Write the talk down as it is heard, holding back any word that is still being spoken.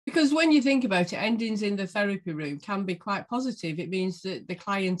Because when you think about it, endings in the therapy room can be quite positive. It means that the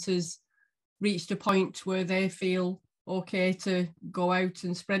client has reached a point where they feel okay to go out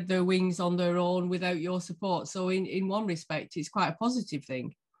and spread their wings on their own without your support. So in one respect, it's quite a positive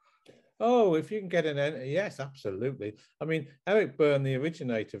thing. Oh, if you can get an end, yes, absolutely. I mean, Eric Berne, the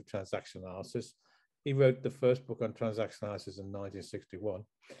originator of transaction analysis, he wrote the first book on transaction analysis in 1961.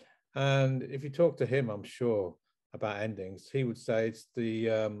 And if you talk to him, I'm sure, about endings, he would say it's it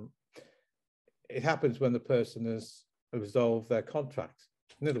happens when the person has resolved their contract.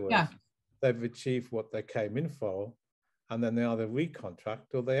 In other words, they've achieved what they came in for, and then they either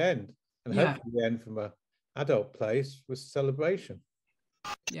recontract or they end. And hopefully they end from an adult place with celebration.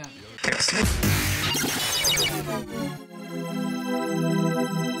 Yeah.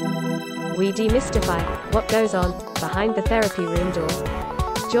 We demystify what goes on behind the therapy room door.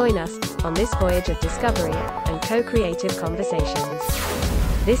 Join us on this voyage of discovery and co-creative conversations.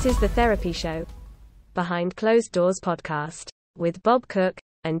 This is The Therapy Show, Behind Closed Doors podcast, with Bob Cook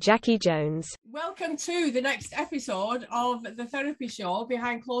and Jacci Jones. Welcome to the next episode of The Therapy Show,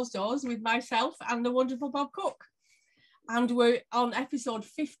 Behind Closed Doors, with myself and the wonderful Bob Cook. And we're on episode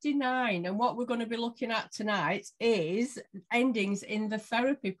 59. And what we're going to be looking at tonight is endings in the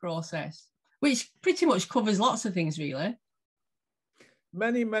therapy process, which pretty much covers lots of things, really.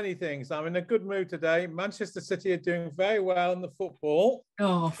 Many things. I'm in a good mood today. Manchester City are doing very well in the football.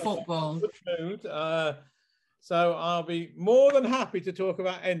 Oh, football. Good mood. So I'll be more than happy to talk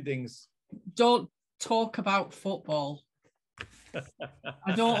about endings. Don't talk about football.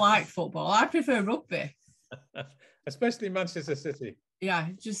 I don't like football. I prefer rugby. Especially Manchester City. Yeah,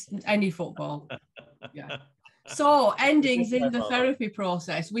 just any football. Yeah. So endings in the therapy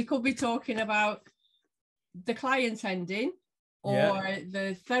process. We could be talking about the client ending, or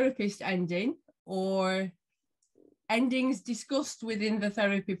the therapist ending, or endings discussed within the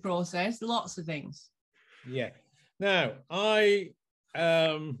therapy process. Lots of things. Yeah. Now, I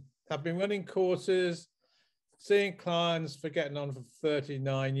have been running courses, seeing clients for getting on for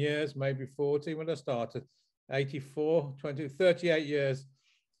 39 years, maybe 40 when I started. 84, 20, 38 years.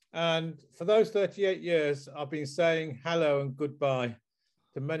 And for those 38 years, I've been saying hello and goodbye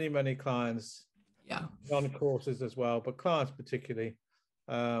to many clients. Yeah. On courses as well, but clients particularly.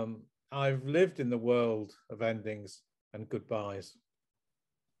 I've lived in the world of endings and goodbyes.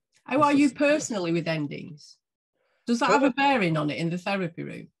 How are you personally with endings? Does that have a bearing on it in the therapy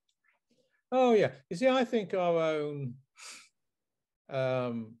room? Oh, yeah. You see, I think our own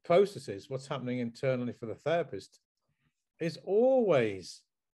processes, what's happening internally for the therapist, is always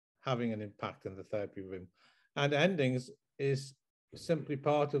having an impact in the therapy room. And endings is simply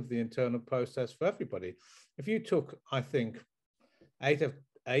part of the internal process for everybody. If you took, I think, 8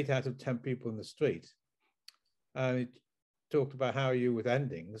 out of 10 people in the street and talked about how are you with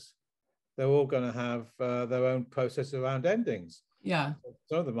endings, they're all going to have their own process around endings. Yeah.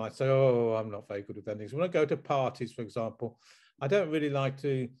 Some of them might say, oh, I'm not very good with endings. When I go to parties, for example, I don't really like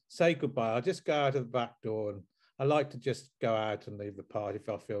to say goodbye. I just go out of the back door, and I like to just go out and leave the party if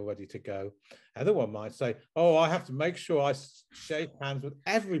I feel ready to go. Other one might say, oh, I have to make sure I shake hands with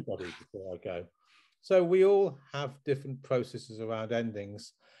everybody before I go. So we all have different processes around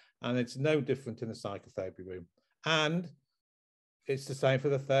endings, and it's no different in the psychotherapy room. And it's the same for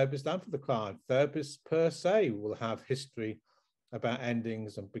the therapist and for the client. Therapists per se will have history about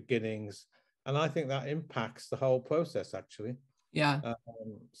endings and beginnings. And I think that impacts the whole process, actually. Yeah.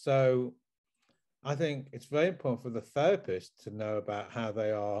 So I think it's very important for the therapist to know about how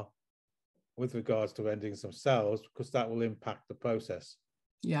they are with regards to endings themselves, because that will impact the process.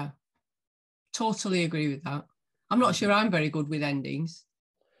 Yeah. Totally agree with that. I'm not sure I'm very good with endings.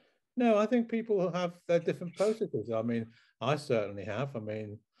 No, I think people have their different processes. I mean, I certainly have. I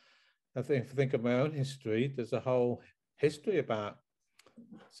mean, I think of my own history. There's a whole history about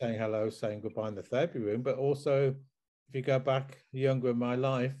saying hello, saying goodbye in the therapy room, but also if you go back younger in my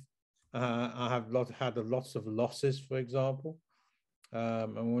life, I have had lots of losses, for example.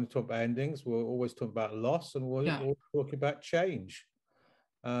 And when we talk about endings, we're always talking about loss, and we're always talking about change.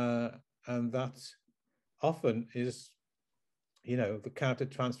 And that often is, the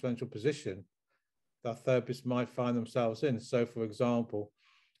counter-transferential position that therapists might find themselves in. So, for example,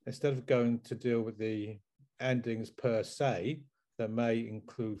 instead of going to deal with the endings per se, that may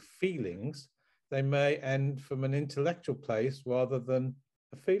include feelings, they may end from an intellectual place rather than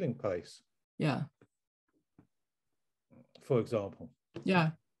a feeling place. Yeah. For example.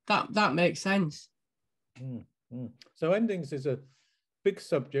 Yeah, that makes sense. So endings is a big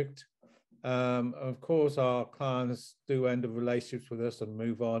subject. Of course, our clients do end of relationships with us and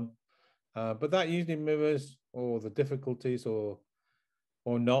move on. But that usually mirrors all the difficulties or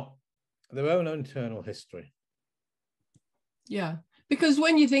or not, their own internal history. Yeah, because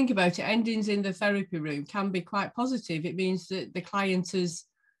when you think about it, endings in the therapy room can be quite positive. It means that the client has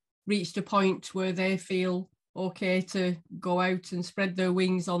reached a point where they feel okay to go out and spread their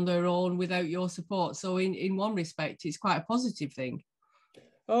wings on their own without your support. So in one respect, it's quite a positive thing.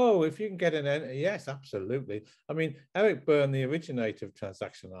 Oh, if you can get an end, yes, absolutely. I mean, Eric Berne, the originator of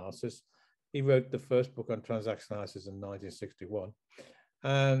transaction analysis, he wrote the first book on transaction analysis in 1961.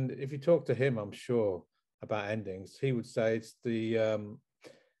 And if you talk to him, I'm sure, about endings, he would say it's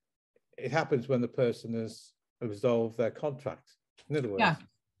it happens when the person has resolved their contract. In other words,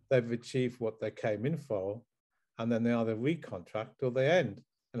 they've achieved what they came in for, and then they either recontract or they end.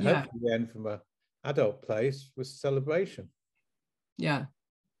 And hopefully they end from an adult place with celebration. Yeah.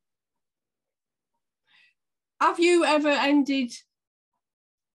 Have you ever ended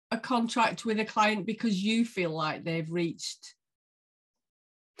a contract with a client because you feel like they've reached?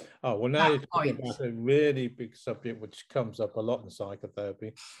 Oh, well, now you're talking about a really big subject which comes up a lot in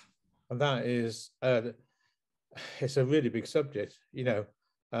psychotherapy, and that is, it's a really big subject, you know,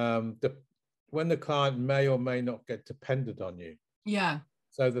 when the client may or may not get dependent on you. Yeah.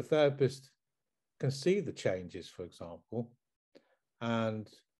 So the therapist can see the changes, for example, and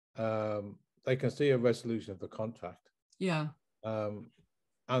they can see a resolution of the contract. Yeah. And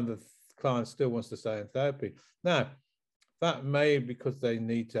the client still wants to stay in therapy. Now, that may be because they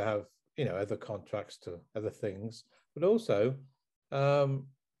need to have, you know, other contracts to other things, but also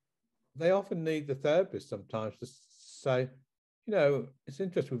they often need the therapist sometimes to say, you know, it's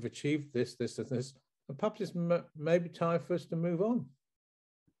interesting, we've achieved this, this, and this, and perhaps it's maybe time for us to move on.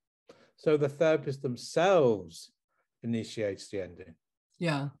 So the therapist themselves initiates the ending.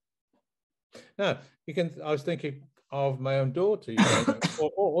 Yeah. Now, I was thinking of my own daughter, you know,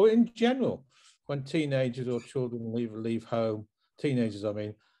 or in general, when teenagers or children leave home, teenagers, I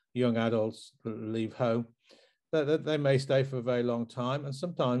mean, young adults leave home, they may stay for a very long time, and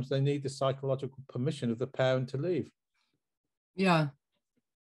sometimes they need the psychological permission of the parent to leave. Yeah.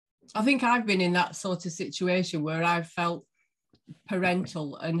 I think I've been in that sort of situation where I've felt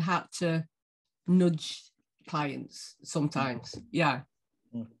parental and had to nudge clients sometimes. Yeah.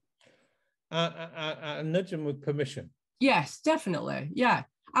 Nudge them with permission. Yes, definitely. Yeah.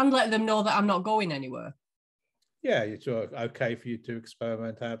 And let them know that I'm not going anywhere. Yeah, it's okay for you to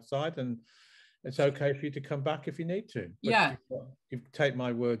experiment outside, and it's okay for you to come back if you need to. But you take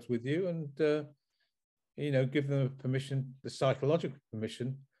my words with you, and you know, give them permission, the psychological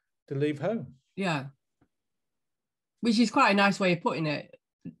permission, to leave home. Yeah. Which is quite a nice way of putting it.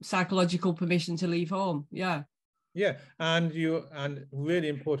 Psychological permission to leave home. Yeah. Yeah, and really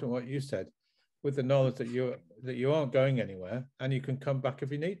important what you said, with the knowledge that you aren't going anywhere, and you can come back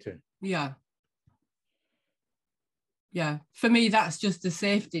if you need to. Yeah. Yeah. For me, that's just a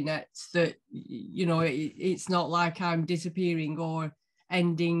safety net that, you know, it's not like I'm disappearing or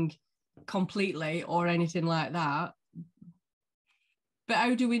ending completely or anything like that. But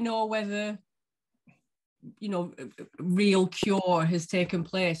how do we know whether, you know, real cure has taken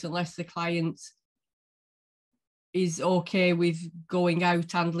place unless the client is okay with going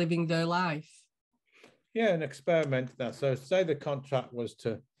out and living their life? Yeah, and experiment that. So say the contract was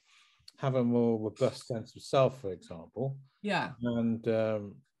to have a more robust sense of self, for example. Yeah. And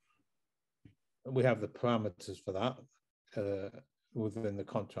we have the parameters for that within the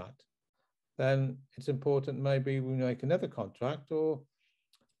contract. Then it's important maybe we make another contract, or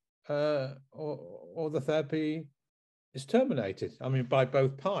the therapy is terminated. I mean, by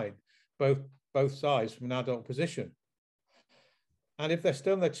both sides from an adult position. And if they're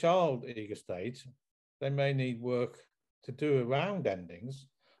still in their child ego state, they may need work to do around endings,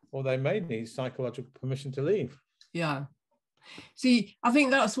 or they may need psychological permission to leave. Yeah. See, I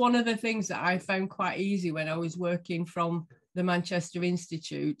think that's one of the things that I found quite easy when I was working from the Manchester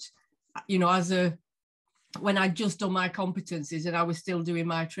Institute, you know, when I'd just done my competencies and I was still doing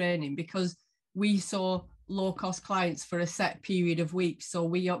my training, because we saw low-cost clients for a set period of weeks. So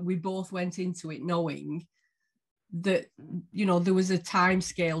we both went into it knowing that, you know, there was a time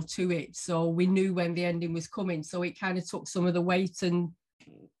scale to it. So we knew when the ending was coming. So it kind of took some of the weight and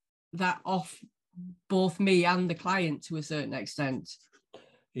that off both me and the client to a certain extent.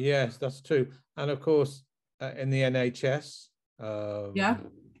 Yes, that's true. And of course, in the NHS,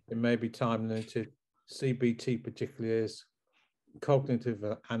 it may be time limited. CBT particularly is, cognitive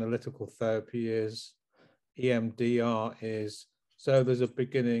analytical therapy is, EMDR is. So there's a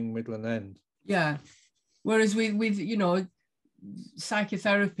beginning, middle, and end. Yeah. Whereas with you know,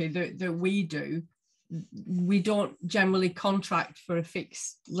 psychotherapy that we do, we don't generally contract for a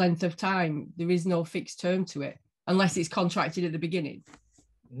fixed length of time. There is no fixed term to it unless it's contracted at the beginning.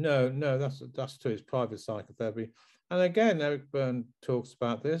 No, that's true. It's private psychotherapy. And again, Eric Byrne talks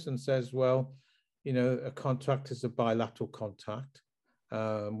about this and says, well, you know, a contract is a bilateral contract,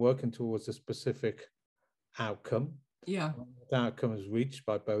 working towards a specific outcome. Yeah. When the outcome is reached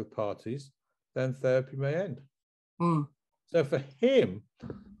by both parties, then therapy may end. Mm. So for him,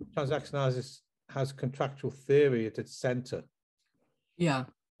 transactional analysis has contractual theory at its center. Yeah.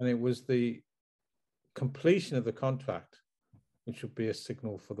 And it was the completion of the contract which would be a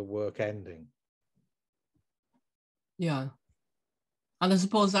signal for the work ending. Yeah. And I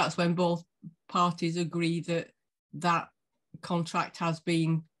suppose that's when both parties agree that that contract has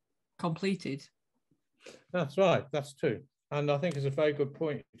been completed. That's right. That's true. And I think it's a very good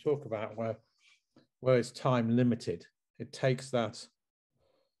point you talk about where it's time limited. It takes that,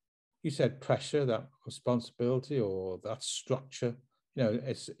 you said pressure, that responsibility or that structure, you know,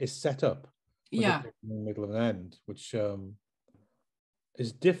 it's set up. Yeah. In the middle of an end, which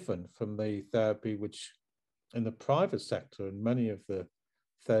is different from the therapy which in the private sector and many of the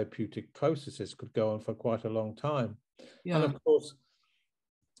therapeutic processes could go on for quite a long time. Yeah. And of course,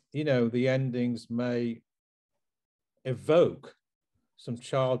 you know, the endings may evoke some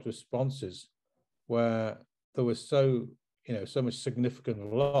child responses where there was so much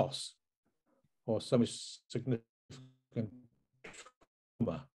significant loss or so much significant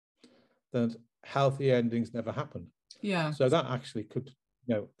trauma that healthy endings never happened. Yeah. So that actually could,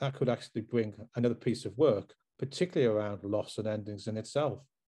 you know, that could actually bring another piece of work, particularly around loss and endings in itself.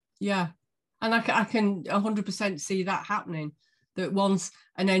 Yeah. And I can 100% see that happening, that once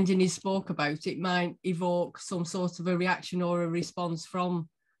an ending is spoke about, it might evoke some sort of a reaction or a response from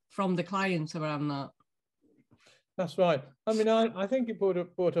the client around that. That's right. I mean, I think you brought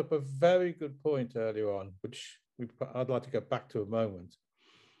up a very good point earlier on, which I'd like to go back to a moment.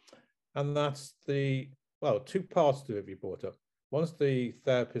 And that's two parts to it you brought up. One's the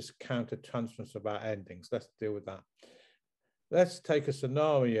therapist's counter-transference about endings. Let's deal with that. Let's take a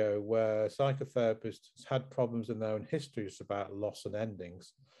scenario where a psychotherapist has had problems in their own histories about loss and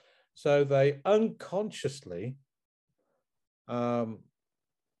endings. So they unconsciously, and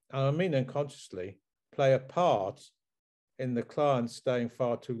I mean unconsciously, play a part in the client staying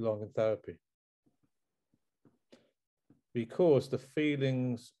far too long in therapy. Because the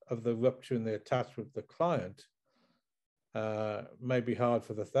feelings of the rupture and the attachment of the client may be hard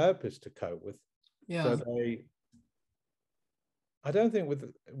for the therapist to cope with. Yeah. So they, I don't think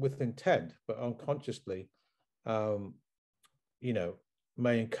with intent, but unconsciously, you know,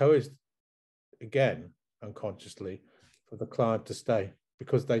 may encourage, again, unconsciously, for the client to stay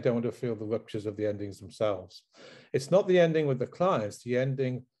because they don't want to feel the ruptures of the endings themselves. It's not the ending with the clients, the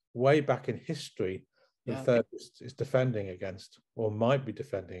ending way back in history the therapist is defending against or might be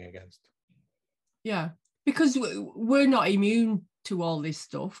defending against. Yeah, because we're not immune to all this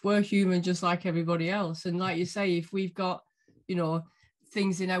stuff. We're human just like everybody else. And like you say, if we've got, you know,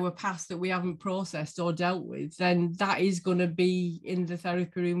 things in our past that we haven't processed or dealt with, then that is going to be in the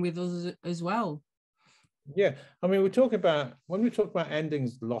therapy room with us as well. Yeah, I mean, when we talk about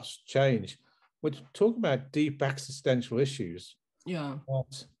endings, loss, change, we're talking about deep existential issues. Yeah.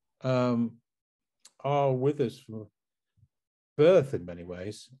 That, are with us from birth in many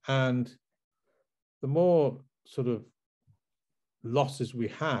ways. And the more sort of losses we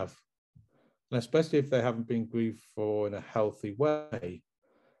have, and especially if they haven't been grieved for in a healthy way,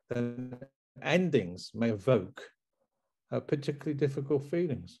 then endings may evoke particularly difficult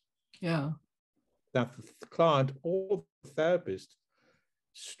feelings. Yeah. That the client or the therapist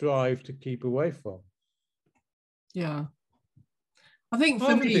strive to keep away from. Yeah. I think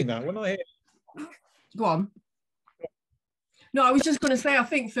for me, that when I hear... Go on. No, I was just going to say, I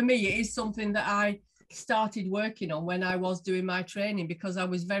think for me, it is something that I started working on when I was doing my training, because I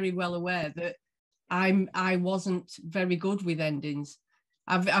was very well aware that I wasn't very good with endings.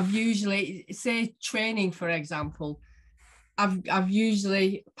 I've usually, say training, for example, I've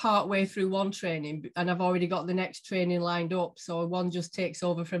usually part way through one training and I've already got the next training lined up. So one just takes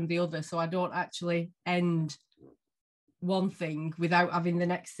over from the other. So I don't actually end one thing without having the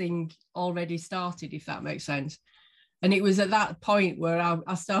next thing already started, if that makes sense. And it was at that point where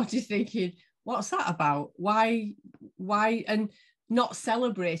I started thinking, what's that about? Why? And not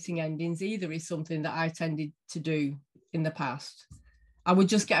celebrating endings either is something that I tended to do in the past. I would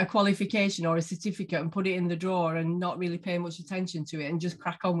just get a qualification or a certificate and put it in the drawer and not really pay much attention to it and just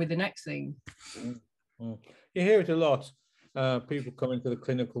crack on with the next thing. You hear it a lot. People come into the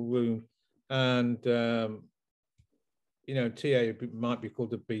clinical room and, you know, TA might be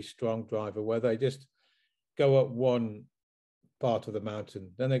called a be strong driver, where they just go up one part of the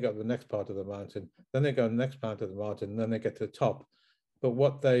mountain, then they go up the next part of the mountain, then they go the next part of the mountain, and then they get to the top. but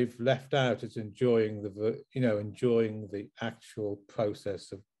what they've left out is enjoying the actual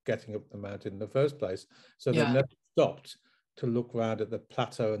process of getting up the mountain in the first place. So they've never stopped to look around at the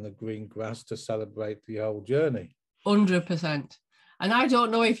plateau and the green grass to celebrate the whole journey. 100%. And I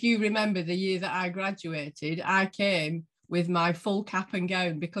don't know if you remember the year that I graduated, I came with my full cap and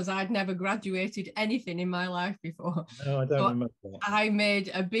gown because I'd never graduated anything in my life before. No, I don't remember that. I made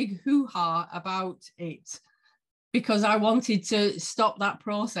a big hoo-ha about it because I wanted to stop that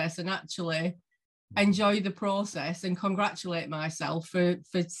process and actually enjoy the process and congratulate myself for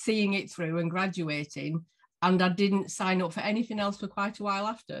seeing it through and graduating. And I didn't sign up for anything else for quite a while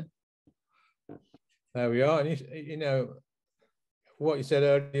after. There we are. And you know, what you said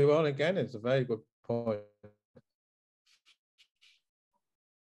earlier on again is a very good point.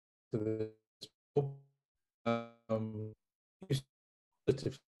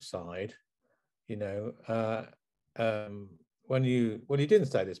 Positive side, you know, when you didn't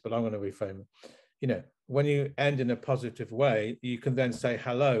say this, but I'm going to reframe it. You know, when you end in a positive way, you can then say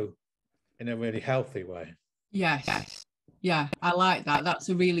hello in a really healthy way. Yes. Yeah, I like that. That's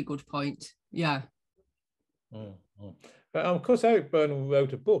a really good point. Yeah. Mm-hmm. But of course, Eric Burnham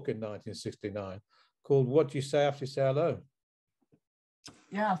wrote a book in 1969 called "What Do You Say After You Say Hello?"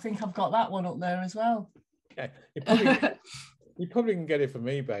 Yeah, I think I've got that one up there as well. Yeah, you probably can get it from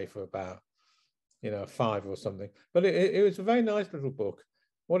eBay for about, you know, $5 or something. But it was a very nice little book.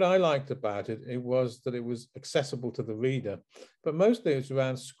 What I liked about it was that it was accessible to the reader, but mostly it was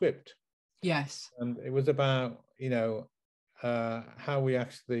around script. Yes. And it was about, you know, how we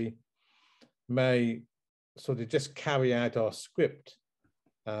actually may sort of just carry out our script,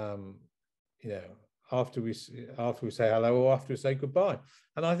 you know, after we say hello or after we say goodbye.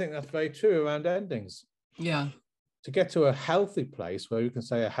 And I think that's very true around endings. Yeah. To get to a healthy place where you can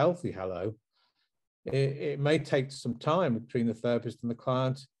say a healthy hello, it may take some time between the therapist and the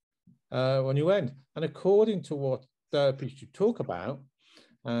client when you end. And according to what therapists you talk about,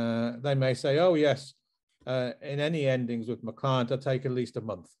 they may say, oh, yes, in any endings with my client, I take at least a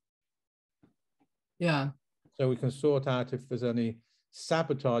month. Yeah. So we can sort out if there's any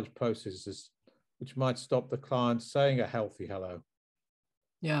sabotage processes which might stop the client saying a healthy hello.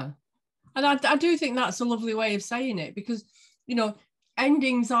 Yeah. And I do think that's a lovely way of saying it because, you know,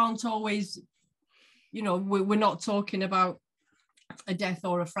 endings aren't always, you know, we're not talking about a death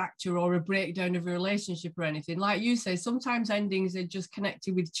or a fracture or a breakdown of a relationship or anything. Like you say, sometimes endings are just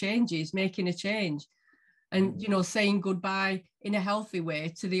connected with changes, making a change and, you know, saying goodbye in a healthy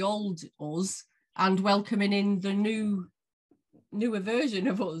way to the old us and welcoming in the newer version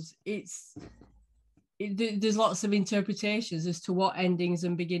of us. There's lots of interpretations as to what endings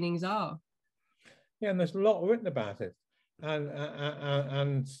and beginnings are. Yeah, and there's a lot written about it,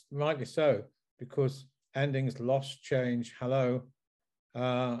 and rightly so, because endings, loss, change, hello,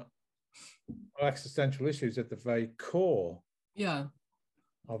 are existential issues at the very core. Yeah.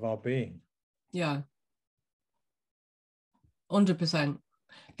 Of our being. Yeah. 100%.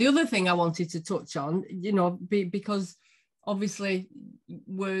 The other thing I wanted to touch on, you know, because obviously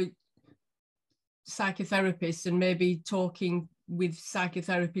we're psychotherapists and maybe talking with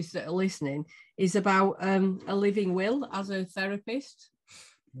psychotherapists that are listening, is about a living will as a therapist.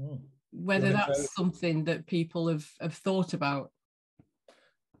 Whether that's something that people have thought about.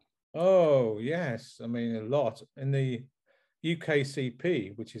 Oh, yes. I mean, a lot. In the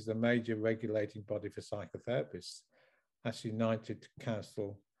UKCP, which is the major regulating body for psychotherapists, that's United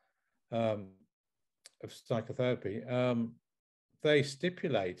Council of Psychotherapy, they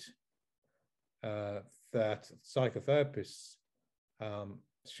stipulate that psychotherapists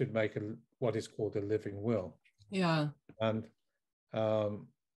should make what is called a living will. Yeah. And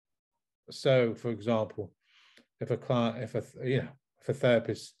so, for example, if a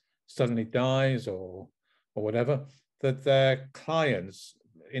therapist suddenly dies or whatever, that their clients,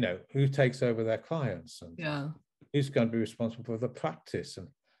 you know, who takes over their clients and who's going to be responsible for the practice and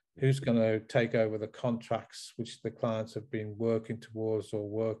who's going to take over the contracts which the clients have been working towards or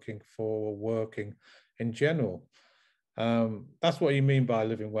working for or working in general. That's what you mean by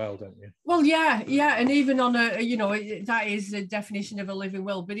living well, don't you? Well, yeah. And even on a, you know, that is the definition of a living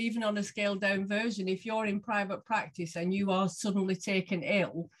will, but even on a scaled down version, if you're in private practice and you are suddenly taken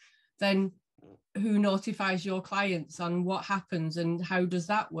ill, then who notifies your clients and what happens and how does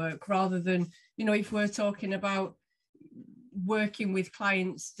that work? Rather than, you know, if we're talking about working with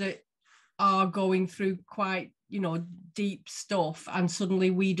clients that are going through quite, you know, deep stuff and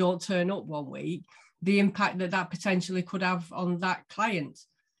suddenly we don't turn up one week, the impact that potentially could have on that client.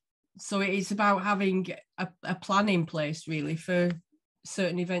 So it's about having a plan in place really for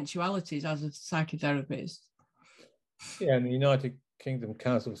certain eventualities as a psychotherapist. Yeah, and the United Kingdom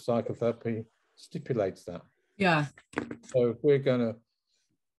Council of Psychotherapy stipulates that. Yeah. So if we're going to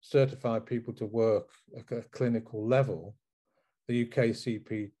certify people to work at a clinical level, the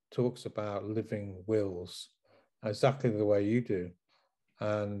UKCP talks about living wills exactly the way you do,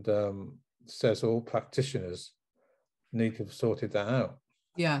 and says all practitioners need to have sorted that out.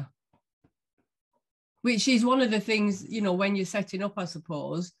 Yeah. Which is one of the things, you know, when you're setting up, I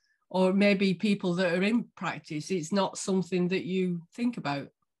suppose, or maybe people that are in practice, it's not something that you think about.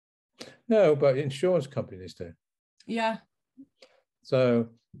 No, but insurance companies do. Yeah. So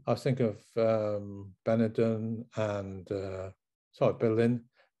I think of Benetton and Berlin,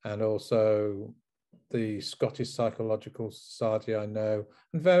 and also the Scottish Psychological Society, I know,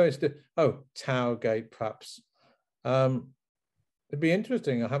 and various, Towergate perhaps. It'd be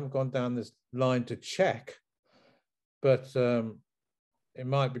interesting. I haven't gone down this line to check, but it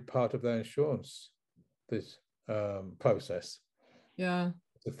might be part of their insurance, this process. Yeah.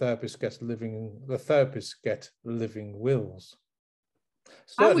 The therapists get living wills.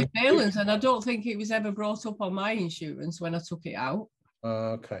 I'm with Valence, and I don't think it was ever brought up on my insurance when I took it out.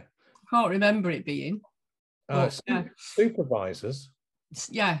 Okay. I can't remember it being. Supervisors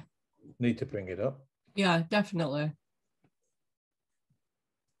need to bring it up. Yeah, definitely.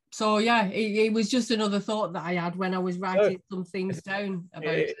 So yeah, it was just another thought that I had when I was writing some things down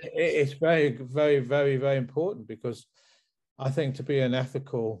about it. It's very, very, very, very important, because I think to be an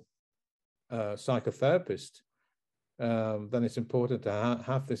ethical psychotherapist, then it's important to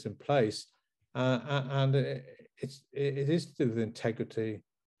have this in place, and it is to do with integrity,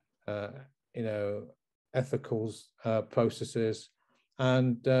 ethical processes,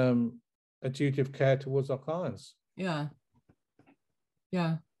 and a duty of care towards our clients. Yeah.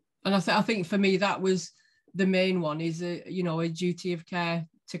 And I think for me that was the main one, is a duty of care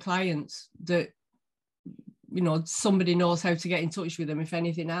to clients, that somebody knows how to get in touch with them if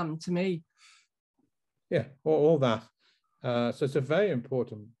anything happened to me. Yeah, all that. So it's a very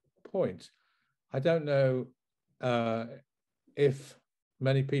important point. I don't know if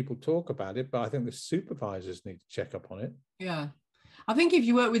many people talk about it, but I think the supervisors need to check up on it. Yeah. I think if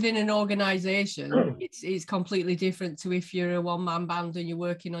you work within an organisation, it's completely different to if you're a one-man band and you're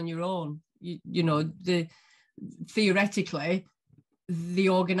working on your own. Theoretically, the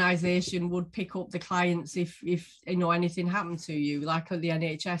organisation would pick up the clients if anything happened to you, like at the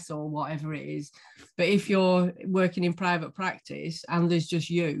NHS or whatever it is. But if you're working in private practice and there's just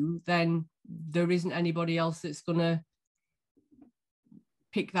you, then there isn't anybody else that's going to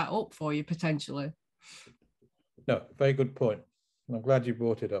pick that up for you potentially. No, very good point. I'm glad you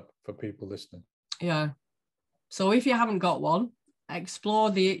brought it up for people listening. Yeah. So if you haven't got one,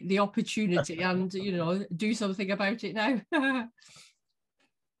 explore the opportunity and, do something about it now.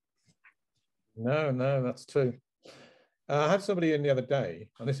 No, that's true. I had somebody in the other day,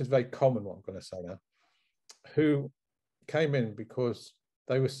 and this is very common, what I'm going to say now, who came in because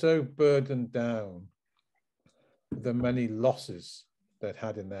they were so burdened down with the many losses they'd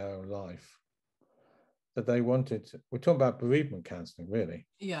had in their own life that they wanted, we're talking about bereavement counselling, really.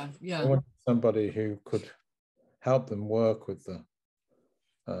 Yeah. They wanted somebody who could help them work with the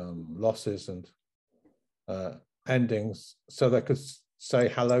losses and endings, so they could say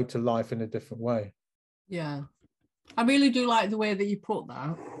hello to life in a different way. Yeah. I really do like the way that you put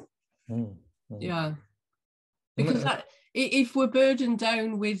that. Yeah. Because if we're burdened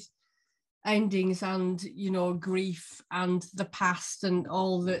down with endings and grief and the past and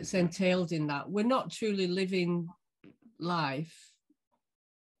all that's entailed in that, we're not truly living life,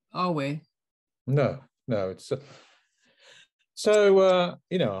 are we? No, it's so I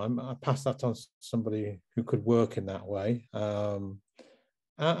pass that on to somebody who could work in that way, and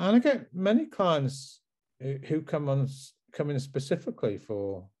I get many clients who come in specifically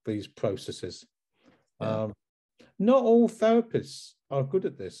for these processes. Not all therapists are good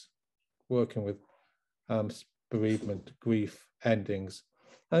at this, working with bereavement, grief, endings,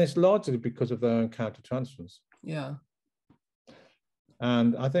 and it's largely because of their own countertransference. Yeah.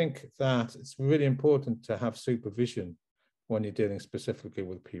 And I think that it's really important to have supervision when you're dealing specifically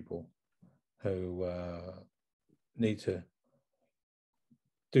with people who need to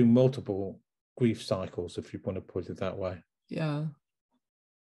do multiple grief cycles, if you want to put it that way. Yeah.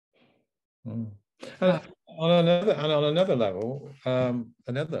 And on another level,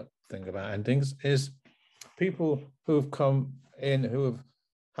 another thing about endings is people who have come in who have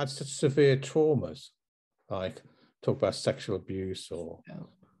had such severe traumas, like talk about sexual abuse, or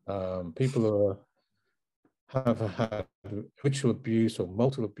people who have had ritual abuse or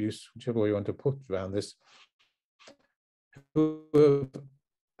multiple abuse, whichever way you want to put around this, who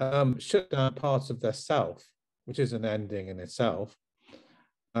have shut down parts of their self, which is an ending in itself,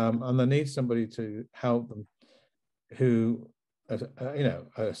 and they need somebody to help them, who, you know,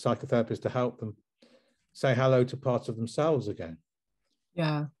 a psychotherapist to help them say hello to parts of themselves again.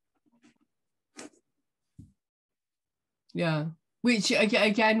 Yeah. Yeah. Which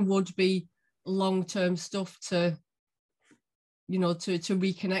again would be long-term stuff to, you know, to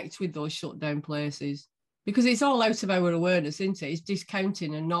reconnect with those shut down places, because it's all out of our awareness, isn't it? It's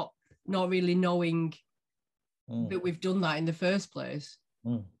discounting and not really knowing that we've done that in the first place.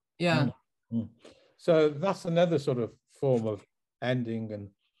 Yeah. So that's another sort of form of ending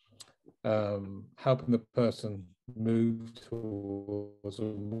and helping the person move towards a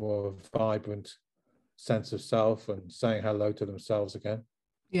more vibrant sense of self and saying hello to themselves again.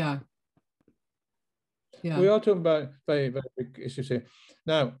 Yeah. Yeah. We are talking about very, very big issues here.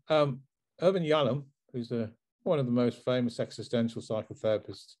 Now, Irvin Yalom, who's one of the most famous existential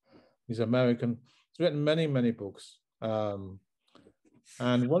psychotherapists, he's American. He's written many, many books. And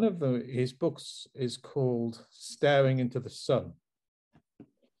one of his books is called Staring into the Sun.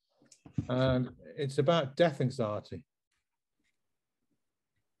 And it's about death anxiety.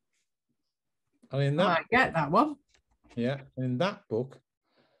 And in that, I get that one. Yeah, in that book,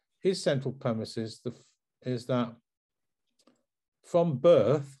 his central premise is that from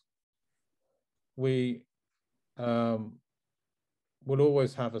birth, we will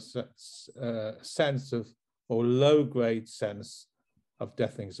always have a sense of, or low-grade sense of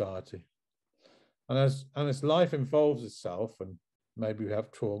death anxiety. And as life involves itself, and maybe we have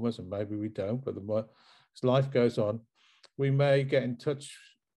traumas and maybe we don't, but the more as life goes on, we may get in touch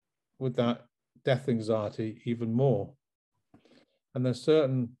with that death anxiety even more. And then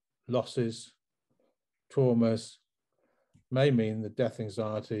certain losses, traumas may mean that death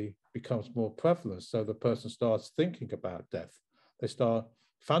anxiety becomes more prevalent. So the person starts thinking about death. They start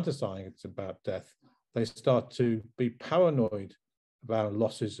fantasizing about death. They start to be paranoid about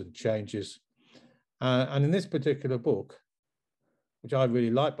losses and changes. And in this particular book, which I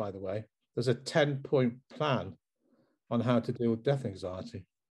really like, by the way, there's a 10-point plan on how to deal with death anxiety.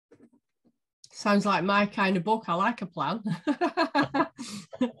 Sounds like my kind of book. I like a plan.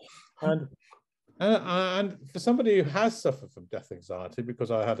 and for somebody who has suffered from death anxiety,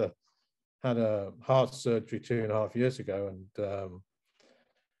 because I had a heart surgery 2.5 years ago, and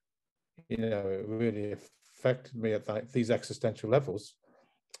you know, it really affected me at these existential levels,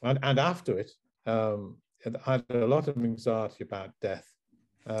 and after it, I had a lot of anxiety about death,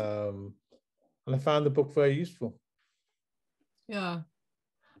 and I found the book very useful. Yeah.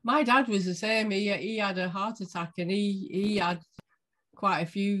 My dad was the same. He had a heart attack, and he had quite a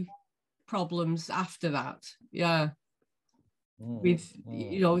few problems after that. Yeah. With,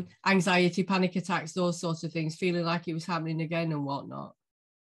 you know, anxiety, panic attacks, those sorts of things, feeling like it was happening again and whatnot.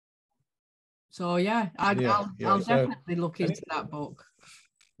 So yeah, I'll definitely look into that book.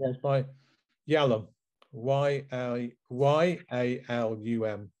 Yes, by Yalom, Y-A-L-U-M.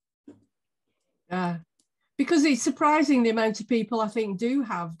 Yeah. Because it's surprising the amount of people I think do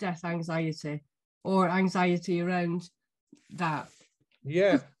have death anxiety or anxiety around that.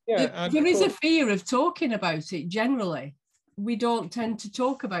 Yeah, yeah. There is a fear of talking about it generally. We don't tend to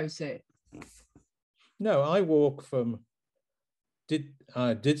talk about it. No, I walk from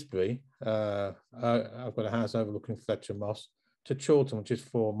Didsbury, I've got a house overlooking Fletcher Moss, to Chorlton, which is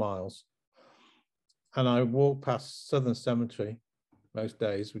 4 miles. And I walk past Southern Cemetery most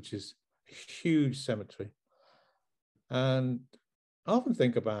days, which is a huge cemetery. And I often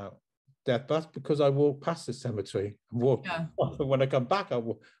think about death, but that's because I walk past the cemetery. When I come back, I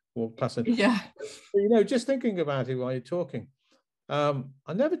walk past it. Yeah. But, you know, just thinking about it while you're talking, I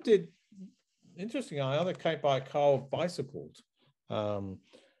never did. Interesting, I either came by car or bicycled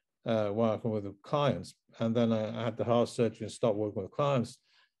working with the clients, and then I had the heart surgery and stopped working with clients.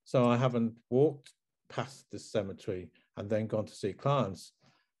 So I haven't walked past the cemetery and then gone to see clients.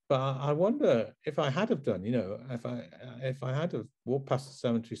 But I wonder if I had have done, you know, if I had have walked past the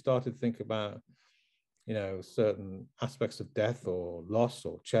cemetery, started to think about, you know, certain aspects of death or loss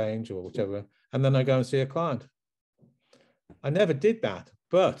or change or whichever, and then I go and see a client. I never did that,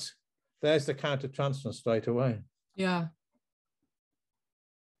 but there's the countertransference straight away. Yeah.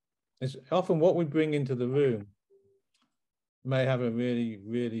 It's often what we bring into the room may have a really,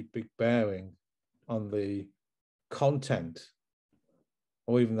 really big bearing on the content,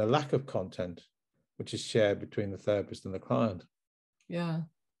 or even the lack of content, which is shared between the therapist and the client. Yeah.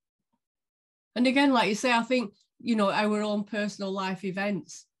 And again, like you say, I think, you know, our own personal life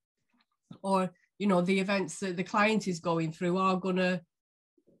events, or, you know, the events that the client is going through are going to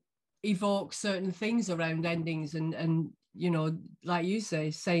evoke certain things around endings and, you know, like you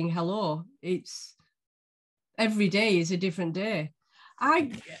say, saying hello. It's every day is a different day.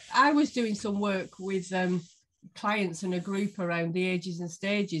 I was doing some work with clients and a group around the Ages and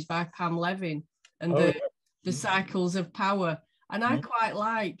Stages by Pam Levin and the cycles of power. And I quite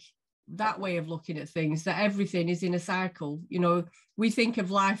like that way of looking at things, that everything is in a cycle. You know, we think of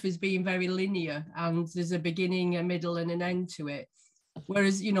life as being very linear and there's a beginning, a middle and an end to it.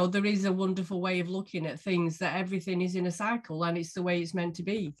 Whereas, you know, there is a wonderful way of looking at things, that everything is in a cycle and it's the way it's meant to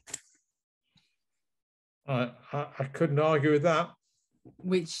be. I couldn't argue with that.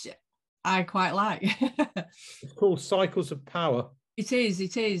 Which I quite like. It's called Cycles of Power. It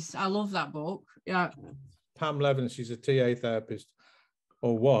is. I love that book. Yeah. Pam Levin, she's a TA therapist,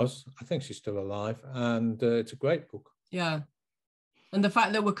 or was. I think she's still alive. And it's a great book. Yeah. And the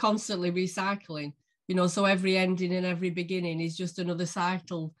fact that we're constantly recycling, you know, so every ending and every beginning is just another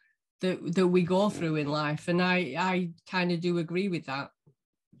cycle that we go through in life. And I kind of do agree with that.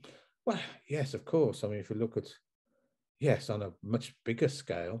 Well, yes, of course. I mean, if you look at, yes, on a much bigger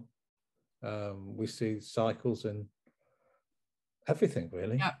scale, we see cycles in everything,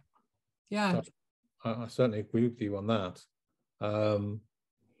 really. Yeah. Yeah. So I certainly agree with you on that.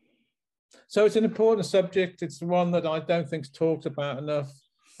 So it's an important subject. It's one that I don't think is talked about enough.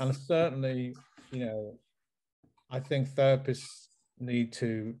 And certainly, you know, I think therapists need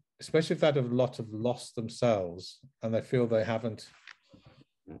to, especially if they have a lot of lost themselves and they feel they haven't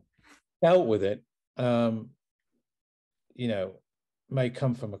dealt with it, you know, may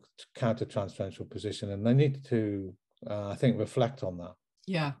come from a counter-transferential position, and they need to, I think, reflect on that.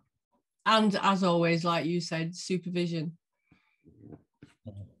 Yeah. And as always, like you said, supervision.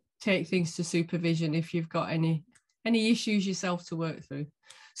 Take things to supervision if you've got any issues yourself to work through.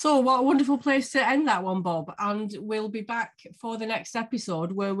 So what a wonderful place to end that one, Bob. And we'll be back for the next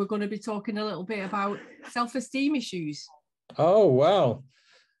episode where we're going to be talking a little bit about self-esteem issues. Oh, wow.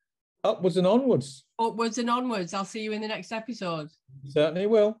 Upwards and onwards. Upwards and onwards. I'll see you in the next episode. Certainly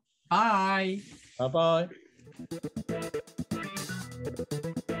will. Bye. Bye-bye.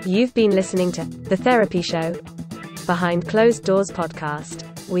 You've been listening to The Therapy Show, Behind Closed Doors podcast.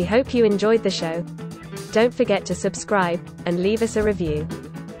 We hope you enjoyed the show. Don't forget to subscribe and leave us a review.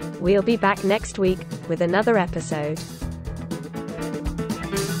 We'll be back next week with another episode.